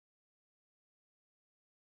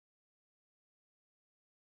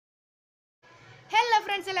Hello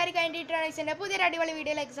friends, എല്ലാവർക്കും IND-ECTRONICSന്റെ പുതിയൊരു അടിപൊളി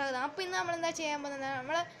വീഡിയോയിലേക്ക് സ്വാഗതം. അപ്പോൾ ഇന്ന് നമ്മൾ എന്താ ചെയ്യാൻ പോകുന്നത്?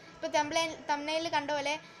 നമ്മൾ ഇപ്പോൾ തംബ്നെയിലിൽ കണ്ട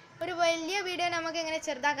പോലെ ഒരു വലിയ വീഡിയോ നമുക്ക് എങ്ങനെ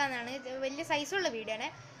ചെറുതാക്കാനാണ്. വലിയ സൈസുള്ള വീഡിയോ ആണ്.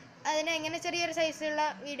 അതിനെ എങ്ങനെ ചെറിയൊരു സൈസുള്ള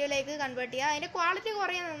വീഡിയോയിലേക്ക് കൺവേർട്ട് ചെയ്യാം. അതിന്റെ ക്വാളിറ്റി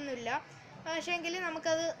കുറയാനൊന്നുമില്ല. പക്ഷേങ്കിൽ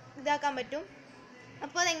നമുക്കത് ഇതാക്കാൻ പറ്റും.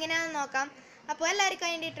 അപ്പോൾ അതെങ്ങനെയാണെന്ന് നോക്കാം. അപ്പോൾ എല്ലാവർക്കും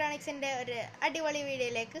IND-ECTRONICSന്റെ ഒരു അടിപൊളി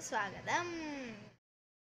വീഡിയോയിലേക്ക് സ്വാഗതം.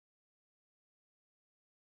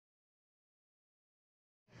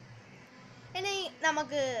 ഇനി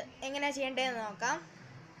നമുക്ക് എങ്ങനെയാണ് ചെയ്യേണ്ടതെന്ന് നോക്കാം.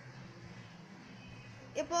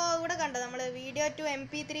 ഇപ്പോൾ ഇവിടെ കണ്ടോ, നമ്മൾ video to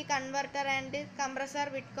MP3 converter and compressor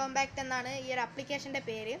with compact എന്നാണ് ഈ ഒരു ആപ്ലിക്കേഷൻ്റെ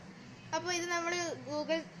പേര്. അപ്പോൾ ഇത് നമ്മൾ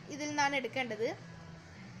ഗൂഗിൾ ഇതിൽ നിന്നാണ് എടുക്കേണ്ടത്.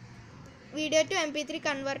 Video to MP3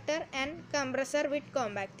 converter and compressor with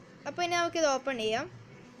compact. അപ്പോൾ ഇനി നമുക്കിത് ഓപ്പൺ ചെയ്യാം.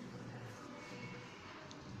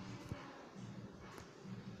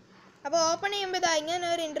 അപ്പോൾ ഓപ്പൺ ചെയ്യുമ്പോൾ ഇതാ ഇങ്ങനെ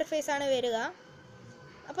ഒരു ഇൻ്റർഫേസ് ആണ് വരിക.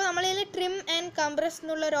 അപ്പോൾ നമ്മളിതിൽ ട്രിം ആൻഡ് കംപ്രസ്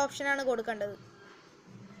എന്നുള്ളൊരു ഓപ്ഷനാണ് കൊടുക്കേണ്ടത്.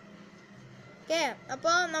 ഓക്കെ,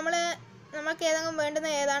 അപ്പോൾ നമുക്ക് ഏതെങ്കിലും വേണ്ടുന്ന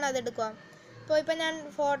ഏതാണ് അത് എടുക്കുക. അപ്പോൾ ഇപ്പം ഞാൻ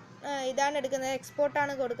ഇതാണ് എടുക്കുന്നത്,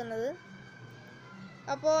 എക്സ്പോർട്ടാണ് കൊടുക്കുന്നത്.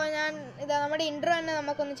 അപ്പോൾ ഞാൻ നമ്മുടെ ഇൻട്രോ തന്നെ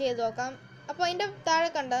നമുക്കൊന്ന് ചെയ്ത് നോക്കാം. അപ്പോൾ അതിൻ്റെ താഴെ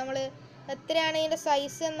കണ്ടോ, നമ്മൾ എത്രയാണ് ഇതിൻ്റെ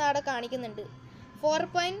സൈസ് എന്നവിടെ കാണിക്കുന്നുണ്ട്.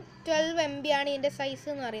 4.12 MB ആണ് ഇതിൻ്റെ സൈസ്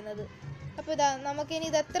എന്ന് പറയുന്നത്. അപ്പോൾ നമുക്കിനി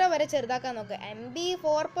ഇത് എത്ര വരെ ചെറുതാക്കാൻ നോക്കാം. MB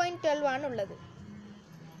 4.12 ആണ് ഉള്ളത്.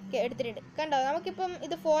 എടുത്തിട്ടുണ്ട് കണ്ടോ, നമുക്കിപ്പം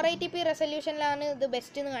ഇത് 480p റെസൊല്യൂഷനിലാണ് ഇത്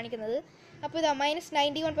ബെസ്റ്റ് എന്ന് കാണിക്കുന്നത്. അപ്പോൾ ഇതാ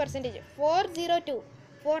 -91%,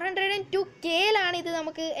 402Kയിലാണ് ഇത്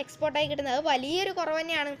നമുക്ക് എക്സ്പോർട്ടായി കിട്ടുന്നത്. അത് വലിയൊരു കുറവ്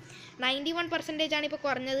തന്നെയാണ്. 91% ആണ് ഇപ്പോൾ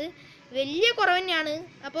കുറഞ്ഞത്, വലിയ കുറവ് തന്നെയാണ്.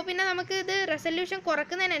 അപ്പോൾ പിന്നെ നമുക്ക് ഇത് റെസൊല്യൂഷൻ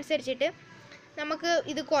കുറക്കുന്നതിനനുസരിച്ചിട്ട് നമുക്ക്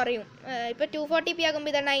ഇത് കുറയും. ഇപ്പോൾ 240p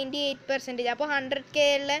ആകുമ്പോൾ ഇത് 98%, അപ്പോൾ 100K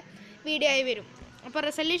ഉള്ള വീഡിയോ ആയി വരും. അപ്പോൾ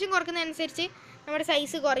റെസൊല്യൂഷൻ കുറക്കുന്നതനുസരിച്ച് നമ്മുടെ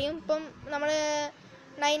സൈസ് കുറയും. ഇപ്പം നമ്മൾ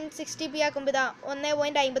 960p ആക്കുമ്പോൾ ഇതാ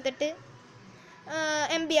 1.58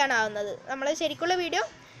 MB ആണ് ആവുന്നത്. നമ്മൾ ശരിക്കുള്ള വീഡിയോ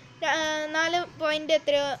 4 പോയിൻ്റ്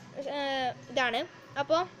എത്രയോ ഇതാണ്.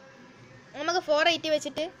 അപ്പോൾ നമുക്ക് 480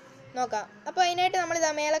 വെച്ചിട്ട് നോക്കാം. അപ്പോൾ അതിനായിട്ട് നമ്മളിതാ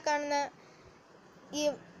മേലെ കാണുന്ന ഈ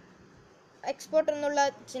എക്സ്പോർട്ട് എന്നുള്ള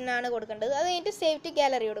ചിഹ്നമാണ് കൊടുക്കേണ്ടത്. അത് കഴിഞ്ഞിട്ട് സേവ് ടു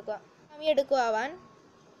ഗാലറി കൊടുക്കുക. സമയം എടുക്കുക ആവാൻ.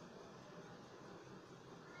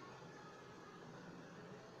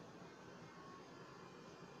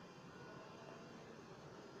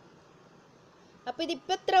 അപ്പോൾ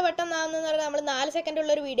ഇതിപ്പോൾ എത്ര പെട്ടെന്ന് ആവുന്നതെന്ന് പറഞ്ഞാൽ നമ്മൾ 4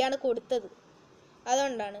 സെക്കൻഡുള്ളൊരു വീഡിയോ ആണ് കൊടുത്തത്,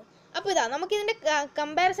 അതുകൊണ്ടാണ്. അപ്പോൾ ഇതാ നമുക്കിതിൻ്റെ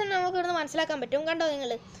കമ്പാരിസൺ നമുക്ക് ഇവിടുന്ന് മനസ്സിലാക്കാൻ പറ്റും. കണ്ടോ,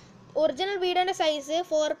 നിങ്ങൾ ഒറിജിനൽ വീഡിയോൻ്റെ സൈസ്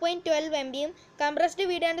 4.12 MBയും കംപ്രസ്ഡ്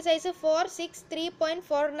വീഡിയോൻ്റെ സൈസ്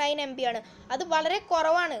 463.49 MB ആണ്. അത് വളരെ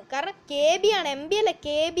കുറവാണ്, കാരണം KB ആണ്, MB അല്ല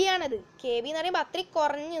KB ആണത്. KB എന്ന് പറയുമ്പോൾ അത്രയും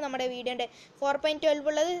കുറഞ്ഞ് നമ്മുടെ വീഡിയോൻ്റെ 4.12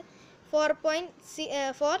 ഉള്ളത്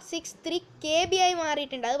 4.63 KB ആയി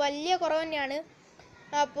മാറിയിട്ടുണ്ട്. അത് വലിയ കുറവ് തന്നെയാണ്.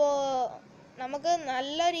 അപ്പോൾ നമുക്ക്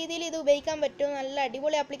നല്ല രീതിയിൽ ഇത് ഉപയോഗിക്കാൻ പറ്റും. നല്ല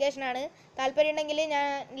അടിപൊളി ആപ്ലിക്കേഷനാണ്. താല്പര്യം ഉണ്ടെങ്കിൽ ഞാൻ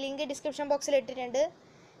ലിങ്ക് ഡിസ്ക്രിപ്ഷൻ ബോക്സിൽ ഇട്ടിട്ടുണ്ട്.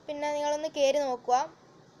 പിന്നെ നിങ്ങളൊന്ന് കയറി നോക്കുക.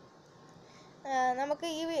 നമുക്ക്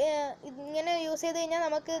ഇങ്ങനെ യൂസ് ചെയ്ത് കഴിഞ്ഞാൽ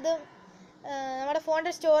നമുക്കിത് നമ്മുടെ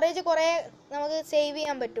ഫോണിൻ്റെ സ്റ്റോറേജ് കുറേ നമുക്ക് സേവ്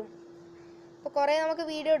ചെയ്യാൻ പറ്റും. അപ്പോൾ കുറേ നമുക്ക്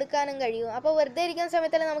വീഡിയോ എടുക്കാനും കഴിയും. അപ്പോൾ വെറുതെ ഇരിക്കുന്ന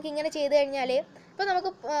സമയത്തല്ല നമുക്ക് ഇങ്ങനെ ചെയ്ത് കഴിഞ്ഞാൽ, ഇപ്പോൾ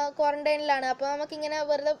നമുക്ക് ക്വാറൻറ്റൈനിലാണ്, അപ്പോൾ നമുക്കിങ്ങനെ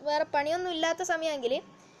വേറെ പണിയൊന്നും ഇല്ലാത്ത സമയമെങ്കിൽ,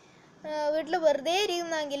 വീട്ടിൽ വെറുതെ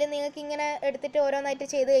ഇരിക്കുന്നെങ്കിൽ നിങ്ങൾക്ക് ഇങ്ങനെ എടുത്തിട്ട് ഓരോന്നായിട്ട്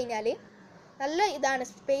ചെയ്ത് കഴിഞ്ഞാൽ നല്ല ഇതാണ്,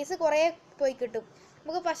 സ്പേസ് കുറേ പോയി കിട്ടും.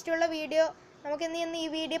 നമുക്ക് ഫസ്റ്റുള്ള വീഡിയോ നമുക്ക് ഇന്ന് ഈ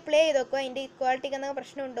വീഡിയോ പ്ലേ ചെയ്ത് നോക്കുക, അതിൻ്റെ ക്വാളിറ്റിക്ക് എന്തെങ്കിലും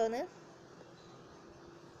പ്രശ്നമുണ്ടോയെന്ന്.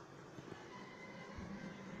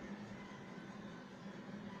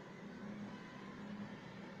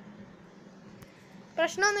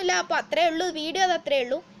 പ്രശ്നമൊന്നുമില്ല. അപ്പോൾ അത്രയേ ഉള്ളൂ, വീഡിയോ അത് അത്രയേ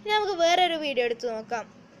ഉള്ളൂ. ഇനി നമുക്ക് വേറൊരു വീഡിയോ എടുത്ത് നോക്കാം.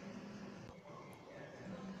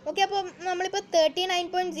 ഓക്കെ, അപ്പോൾ നമ്മളിപ്പോൾ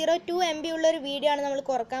 39.02 MB ഉള്ളൊരു വീഡിയോ ആണ് നമ്മൾ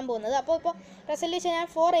കുറക്കാൻ പോകുന്നത്. അപ്പോൾ റെസൊല്യൂഷൻ ഞാൻ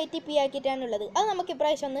 480p ആക്കിയിട്ടാണുള്ളത്. അത് നമുക്ക്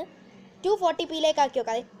ഇപ്രാവശ്യം ഒന്ന് 240pയിലേക്ക് ആക്കി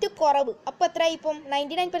നോക്കാം, ഏറ്റവും കുറവ്. അപ്പോൾ എത്രയായി ഇപ്പം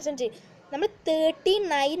 99%. നമ്മൾ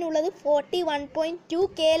 39 ഉള്ളത്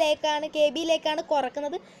 41.2Kയിലേക്കാണ് KB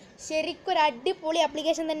കുറക്കുന്നത്. ശരിക്കും ഒരു അടിപൊളി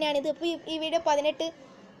ആപ്ലിക്കേഷൻ തന്നെയാണിത്. ഇപ്പോൾ ഈ വീഡിയോ 18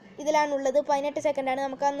 ഇതിലാണുള്ളത്, 18 സെക്കൻഡാണ്.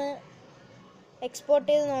 നമുക്കന്ന് എക്സ്പോർട്ട്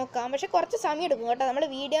ചെയ്ത് നോക്കാം. പക്ഷെ കുറച്ച് സമയം എടുക്കും കേട്ടോ. നമ്മൾ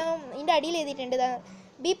വീഡിയോ ഇതിൻ്റെ അടിയിൽ എഴുതിയിട്ടുണ്ട്,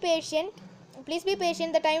 be patient, please be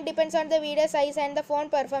patient, the time depends on the video size and the phone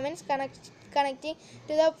performance. Connecting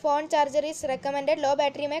to the phone charger is recommended, low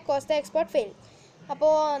battery may cause the export fail.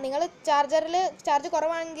 അപ്പോൾ നിങ്ങൾ charge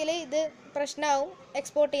കുറവാണെങ്കിൽ ഇത് പ്രശ്നമാവും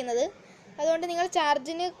export ചെയ്യുന്നത്. അതുകൊണ്ട് നിങ്ങൾ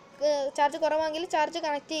charge കുറവാണെങ്കിൽ charge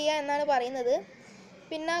connect ചെയ്യുക എന്നാണ് പറയുന്നത്.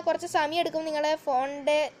 പിന്നെ കുറച്ച് സമയം എടുക്കും, നിങ്ങളുടെ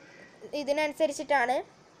ഫോണിൻ്റെ ഇതിനനുസരിച്ചിട്ടാണ്,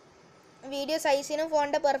 വീഡിയോ സൈസിനും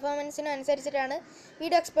ഫോണിൻ്റെ പെർഫോമൻസിനും അനുസരിച്ചിട്ടാണ്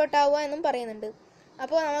വീഡിയോ എക്സ്പോർട്ട് ആവുക എന്നും പറയുന്നുണ്ട്.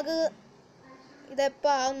 അപ്പോൾ നമുക്ക്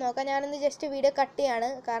ഇതെപ്പോൾ ആവും നോക്കാം. ഞാനിന്ന് ജസ്റ്റ് വീഡിയോ കട്ട് ചെയ്യാണ്,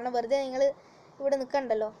 കാരണം വെറുതെ നിങ്ങൾ ഇവിടെ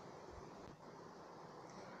നിൽക്കണ്ടല്ലോ.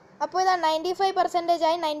 അപ്പോൾ ഇതാ 95%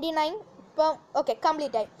 ആയി, 99 ഇപ്പം ഓക്കെ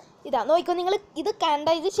കംപ്ലീറ്റ് ആയി. ഇതാ നോക്കിക്കോ നിങ്ങൾ, ഇത് കണ്ട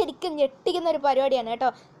ഇത് ശരിക്കും ഞെട്ടിക്കുന്ന ഒരു പരിപാടിയാണ് കേട്ടോ.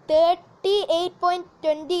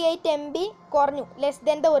 38.28 MB കുറഞ്ഞു, ലെസ്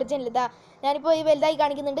ദെൻ ദ ഒറിജിനൽ. ഇതാ ഞാനിപ്പോൾ ഈ വലുതായി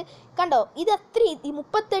കാണിക്കുന്നുണ്ട്, കണ്ടോ? ഇത് അത്ര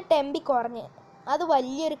 38 MB കുറഞ്ഞ്, അത്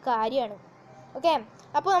വലിയൊരു കാര്യമാണ്. ഓക്കെ,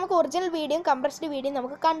 അപ്പോൾ നമുക്ക് ഒറിജിനൽ വീഡിയോയും കംപ്രസ്ഡ് വീഡിയോയും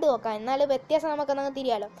നമുക്ക് കണ്ടു നോക്കാം, എന്നാൽ വ്യത്യാസം നമുക്കൊന്നങ്ങ്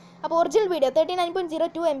തിരിയാലോ. അപ്പോൾ ഒറിജിനൽ വീഡിയോ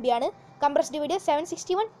 39.02 MB ആണ്, കംപ്രസ്ഡ് വീഡിയോ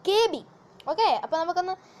 761 KB. ഓക്കെ, അപ്പോൾ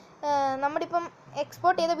നമുക്കൊന്ന് നമ്മളിപ്പം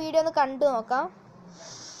എക്സ്പോർട്ട് ചെയ്ത വീഡിയോ ഒന്ന് കണ്ടു നോക്കാം.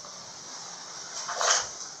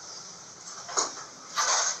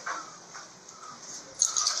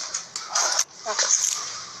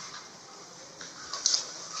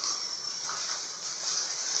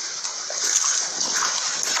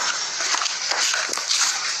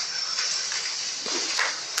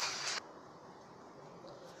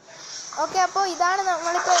 ഓക്കെ, അപ്പോൾ ഇതാണ്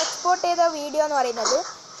നമ്മളിപ്പോൾ എക്സ്പോർട്ട് ചെയ്ത വീഡിയോ എന്ന് പറയുന്നത്.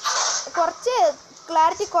 കുറച്ച്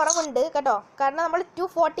ക്ലാരിറ്റി കുറവുണ്ട് കേട്ടോ, കാരണം നമ്മൾ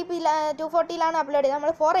 240ലാണ് അപ്ലോഡ് ചെയ്തത്.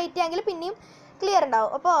 നമ്മൾ 480 ആണെങ്കിൽ പിന്നെയും ക്ലിയർ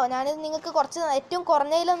ഉണ്ടാവും. അപ്പോൾ ഞാനിത് നിങ്ങൾക്ക് കുറച്ച് ഏറ്റവും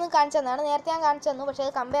കുറഞ്ഞതിലൊന്നും കാണിച്ചു തന്നതാണ്, നേരത്തെ ഞാൻ കാണിച്ചു തന്നു, പക്ഷേ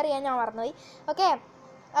അത് കമ്പയർ ചെയ്യാൻ ഞാൻ മറന്നുപോയി. ഓക്കെ,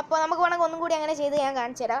 അപ്പോൾ നമുക്ക് വേണമെങ്കിൽ ഒന്നും കൂടി അങ്ങനെ ചെയ്ത് ഞാൻ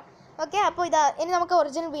കാണിച്ചു തരാം. ഓക്കെ, അപ്പോൾ ഇനി നമുക്ക്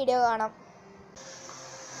ഒറിജിനൽ വീഡിയോ കാണാം.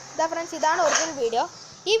 ഇതാ ഫ്രണ്ട്സ്, ഇതാണ് ഒറിജിനൽ വീഡിയോ.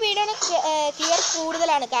 ഈ വീഡിയോന് ക്ലിയർ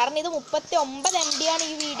കൂടുതലാണ്, കാരണം ഇത് 39 MB ആണ്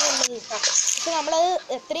ഈ വീഡിയോ ഉള്ളത്. പക്ഷെ നമ്മളത്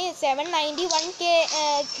എത്രയും 791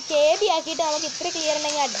 KB ആക്കിയിട്ട് നമുക്ക് ഇത്ര ക്ലിയർ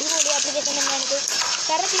ഉണ്ടെങ്കിൽ അടിപൊളി ആപ്ലിക്കേഷൻ തന്നെയാണിത്.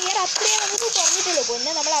 കാരണം ക്ലിയർ അത്രയും നമുക്ക് കുറഞ്ഞിട്ടുള്ളൂ,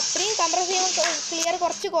 പിന്നെ നമ്മൾ അത്രയും കംപ്രസ് ചെയ്യുമ്പോൾ ക്ലിയർ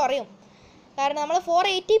കുറച്ച് കുറയും. കാരണം നമ്മൾ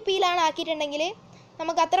 480pയിലാണ് ആക്കിയിട്ടുണ്ടെങ്കിൽ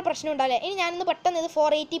നമുക്ക് അത്ര പ്രശ്നം ഉണ്ടാവില്ല. ഇനി ഞാനിന്ന് പെട്ടെന്ന് ഇത്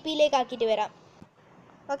 480pയിലേക്ക് ആക്കിയിട്ട് വരാം.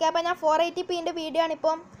 ഓക്കെ, അപ്പോൾ ഞാൻ 480pൻ്റെ വീഡിയോ ആണ്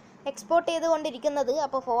ഇപ്പം എക്സ്പോർട്ട് ചെയ്തുകൊണ്ടിരിക്കുന്നത്.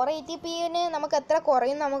 അപ്പോൾ 480pന് നമുക്ക് എത്ര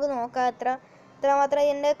കുറയും നമുക്ക് നോക്കാം, എത്രമാത്രം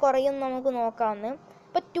ഇതിൻ്റെ കുറയും നമുക്ക് നോക്കാമെന്ന്.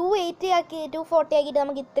 ഇപ്പോൾ 240 ആക്കിയിട്ട്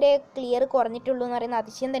നമുക്ക് ഇത്രേ ക്ലിയർ കുറഞ്ഞിട്ടുള്ളൂ എന്ന് പറയുന്നത്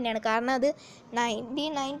അതിശയം തന്നെയാണ്. കാരണം അത്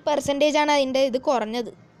 99% ആണ് അതിൻ്റെ ഇത്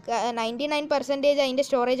കുറഞ്ഞത്. 99% അതിൻ്റെ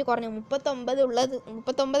സ്റ്റോറേജ് കുറഞ്ഞു.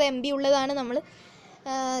 39 MB ഉള്ളതാണ് നമ്മൾ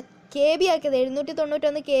KB ആക്കിയത്.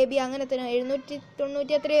 791 KB അങ്ങനെ തന്നെ,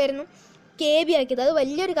 790 എത്രയായിരുന്നു KB ആക്കിയത്. അത്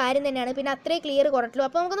വലിയൊരു കാര്യം തന്നെയാണ്. പിന്നെ അത്രയും ക്ലിയർ കുറഞ്ഞിട്ടുള്ളൂ.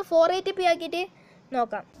 അപ്പോൾ നമുക്കൊന്ന് 480p ആക്കിയിട്ട്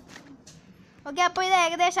നോക്കാം. ഓക്കെ, അപ്പോൾ ഇത്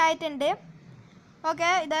ഏകദേശം ആയിട്ടുണ്ട്. ഓക്കെ,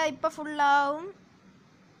 ഇത് ഇപ്പോൾ ഫുള്ളാവും.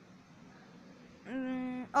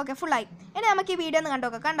 ഓക്കെ, ഫുള്ളായി. ഇനി നമുക്ക് ഈ വീഡിയോ ഒന്ന് കണ്ടു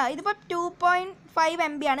നോക്കാം. കണ്ടോ, ഇതിപ്പോൾ 2.5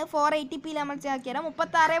 MB ആണ്. 480pയിൽ നമ്മൾ ആക്കിയാൽ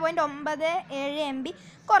 36.97 MB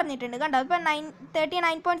കുറഞ്ഞിട്ടുണ്ട്. കണ്ടോ, ഇപ്പോൾ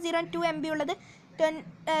 39.02 MB ഉള്ളത്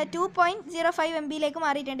 2.05 MBയിലേക്ക്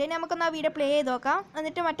മാറിയിട്ടുണ്ട്. ഇനി നമുക്കൊന്ന് ആ വീഡിയോ പ്ലേ ചെയ്ത് നോക്കാം,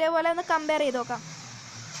 എന്നിട്ട് മറ്റേപോലെ ഒന്ന് കമ്പയർ ചെയ്ത് നോക്കാം.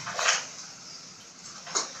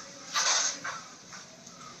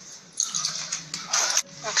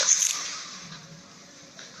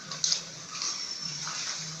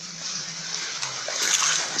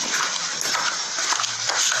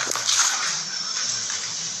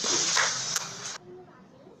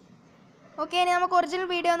 ഓക്കെ, ഇനി നമുക്ക് ഒറിജിനൽ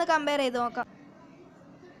വീഡിയോ ഒന്ന് കമ്പയർ ചെയ്ത് നോക്കാം.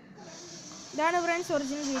 ഇതാണ് ഫ്രണ്ട്സ്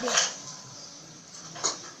ഒറിജിനൽ വീഡിയോ.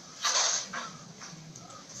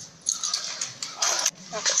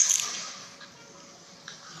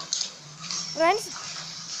 ഫ്രണ്ട്സ്,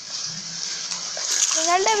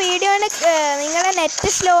 നിങ്ങളുടെ വീഡിയോന് നിങ്ങളുടെ നെറ്റ്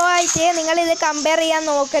സ്ലോ ആയിട്ട് നിങ്ങളിത് കമ്പയർ ചെയ്യാൻ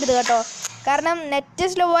നോക്കരുത് കേട്ടോ. കാരണം നെറ്റ്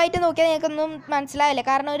സ്ലോ ആയിട്ട് നോക്കിയാൽ നിങ്ങൾക്കൊന്നും മനസ്സിലാവില്ല.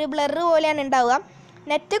 കാരണം ഒരു ബ്ലർ പോലെയാണ് ഉണ്ടാവുക.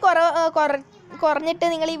 നെറ്റ് കുറഞ്ഞിട്ട്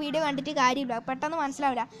നിങ്ങൾ ഈ വീഡിയോ കണ്ടിട്ട് കാര്യമില്ല, പെട്ടെന്ന്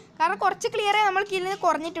മനസ്സിലാവില്ല. കാരണം കുറച്ച് ക്ലിയറേ നമ്മൾക്ക് ഇതിന്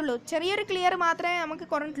കുറഞ്ഞിട്ടുള്ളൂ, ചെറിയൊരു ക്ലിയർ മാത്രമേ നമുക്ക്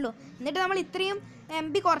കുറഞ്ഞിട്ടുള്ളൂ. എന്നിട്ട് നമ്മൾ ഇത്രയും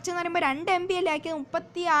MB കുറച്ചെന്ന് പറയുമ്പോൾ 2 MB അല്ലേ ആക്കിയത്,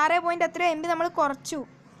 36 എത്ര MB നമ്മൾ കുറച്ചു.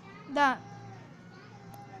 ഇതാ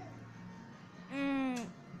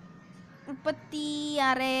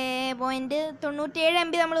 36.97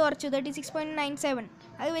 MB നമ്മൾ കുറച്ചു, 36.97.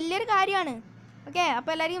 അത് വലിയൊരു കാര്യമാണ്. ഓക്കെ,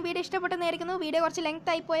 അപ്പോൾ എല്ലാവർക്കും വീഡിയോ ഇഷ്ടപ്പെട്ടെന്ന് വിചാരിക്കുന്നു. വീഡിയോ കുറച്ച്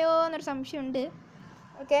ലെങ്ത് ആയിപ്പോയോ എന്നൊരു സംശയമുണ്ട്.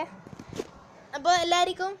 ഓക്കെ, അപ്പോൾ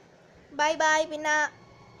എല്ലാവർക്കും ബൈ. പിന്നെ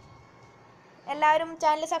എല്ലാവരും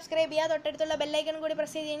ചാനൽ സബ്സ്ക്രൈബ് ചെയ്യുക, തൊട്ടടുത്തുള്ള ബെല്ലൈക്കൺ കൂടി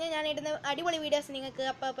പ്രസ് ചെയ്ത് കഴിഞ്ഞാൽ ഞാൻ ഇടുന്ന അടിപൊളി വീഡിയോസ് നിങ്ങൾക്ക്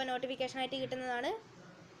അപ്പോൾ നോട്ടിഫിക്കേഷനായിട്ട് കിട്ടുന്നതാണ്.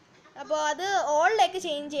 അപ്പോൾ അത് ഓളിലേക്ക്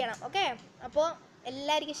ചേഞ്ച് ചെയ്യണം. ഓക്കെ, അപ്പോൾ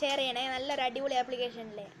എല്ലാവർക്കും ഷെയർ ചെയ്യണേ, നല്ലൊരു അടിപൊളി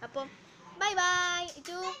ആപ്ലിക്കേഷനല്ലേ. അപ്പം ബൈ.